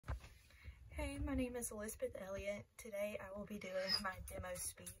Hey, my name is Elizabeth Elliott. Today I will be doing my demo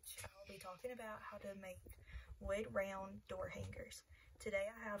speech. I will be talking about how to make wood round door hangers. Today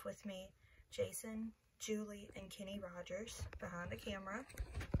I have with me Jason, Julie, and Kenny Rogers behind the camera.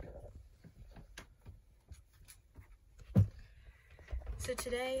 So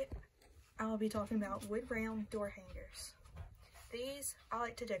today I will be talking about wood round door hangers. These I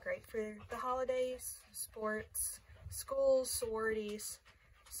like to decorate for the holidays, sports, schools, sororities.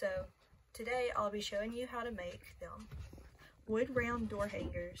 So today I'll be showing you how to make them. Wood round door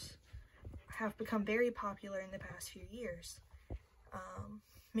hangers have become very popular in the past few years.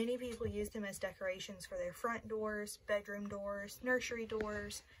 Many people use them as decorations for their front doors, bedroom doors, nursery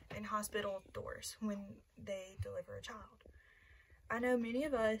doors, and hospital doors when they deliver a child. I know many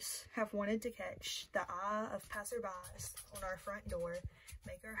of us have wanted to catch the eye of passerbys on our front door,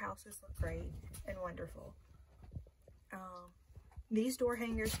 make our houses look great and wonderful. These door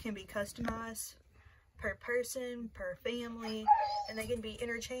hangers can be customized per person, per family, and they can be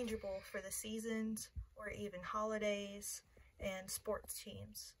interchangeable for the seasons or even holidays and sports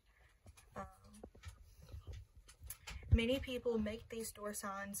teams. Many people make these door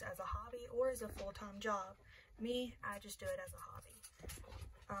signs as a hobby or as a full-time job. Me, I just do it as a hobby.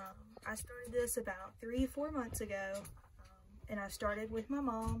 I started this about 3-4 months ago, and I started with my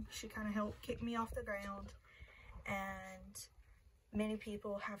mom. She kind of helped kick me off the ground, and many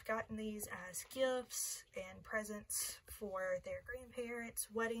people have gotten these as gifts and presents for their grandparents,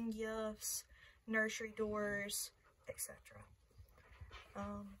 wedding gifts, nursery doors, etc.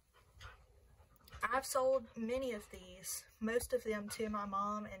 I've sold many of these, most of them to my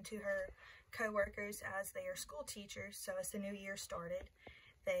mom and to her co-workers as they are school teachers. So as the new year started,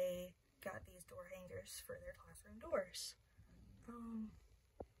 they got these door hangers for their classroom doors.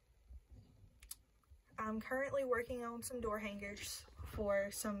 I'm currently working on some door hangers for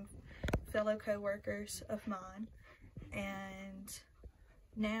some fellow co-workers of mine, and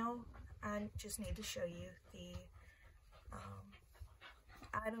now I just need to show you the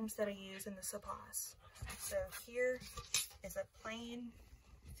items that I use in the supplies. So here is a plain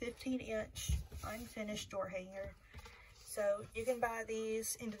 15-inch unfinished door hanger. So you can buy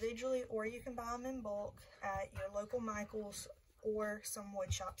these individually or you can buy them in bulk at your local Michael's or some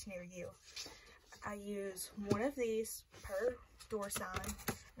wood shops near you. I use one of these per door sign,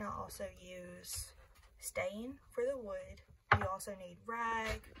 and I also use stain for the wood. You also need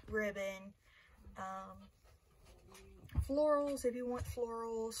rag, ribbon, florals if you want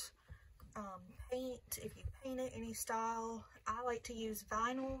florals, paint if you paint it any style. I like to use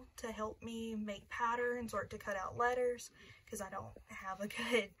vinyl to help me make patterns or to cut out letters because I don't have a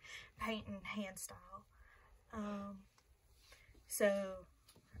good paint and hand style. So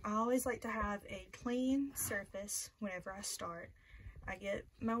I always like to have a clean surface whenever I start. I get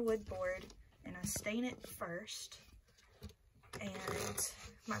my wood board and I stain it first, and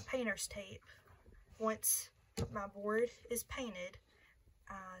my painter's tape. Once my board is painted,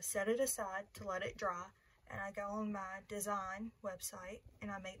 I set it aside to let it dry, and I go on my design website and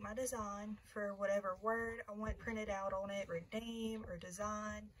I make my design for whatever word I want printed out on it, or name or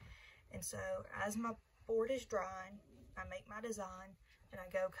design. And so as my board is drying, I make my design and I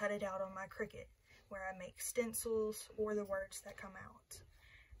go cut it out on my Cricut, where I make stencils or the words that come out.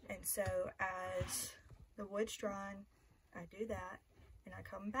 And so as the wood's drying, I do that, and I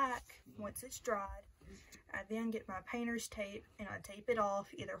come back once it's dried. I then get my painter's tape and I tape it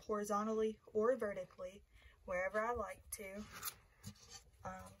off either horizontally or vertically, wherever I like to,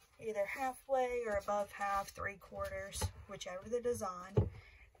 either halfway or above half, 3/4, whichever the design,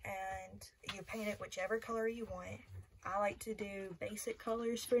 and you paint it whichever color you want. I like to do basic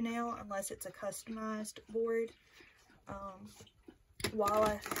colors for now, unless it's a customized board. While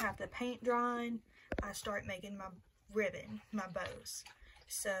I have the paint drying, I start making my ribbon, my bows.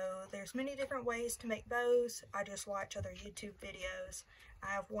 So there's many different ways to make bows. I just watch other YouTube videos.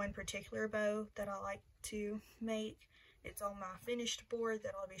 I have one particular bow that I like to make. It's on my finished board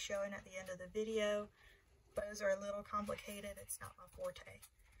that I'll be showing at the end of the video. Bows are a little complicated. It's not my forte.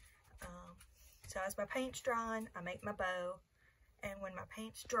 So as my paint's drying, I make my bow, and when my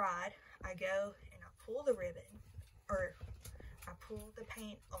paint's dried, I go and I pull the ribbon, or I pull the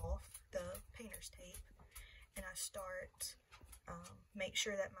paint off the painter's tape, and I start, make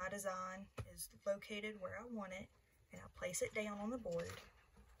sure that my design is located where I want it, and I place it down on the board.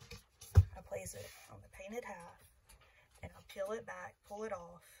 I place it on the painted half, and I peel it back, pull it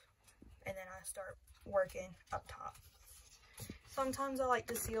off, and then I start working up top. Sometimes I like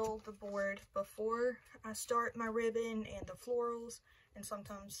to seal the board before I start my ribbon and the florals, and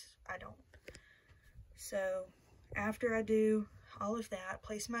sometimes I don't. So after I do all of that,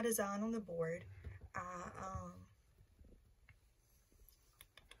 place my design on the board.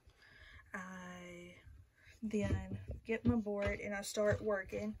 I then get my board and I start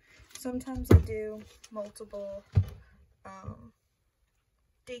working. Sometimes I do multiple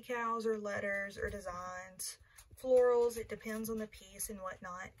decals or letters or designs, florals, it depends on the piece and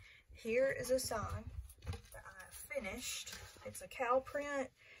whatnot. Here is a sign that I finished. It's a cow print,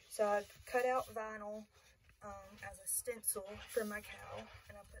 so I've cut out vinyl as a stencil for my cow,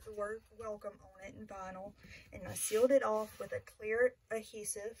 and I put the word welcome on it in vinyl, and I sealed it off with a clear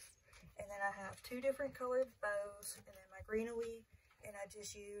adhesive, and then I have 2 different colored bows, and then my greenery, and I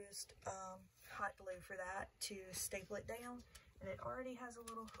just used hot glue for that to staple it down, and it already has a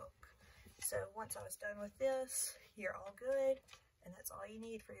little hook. So once I was done with this, you're all good, and that's all you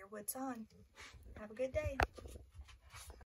need for your wood sign. Have a good day.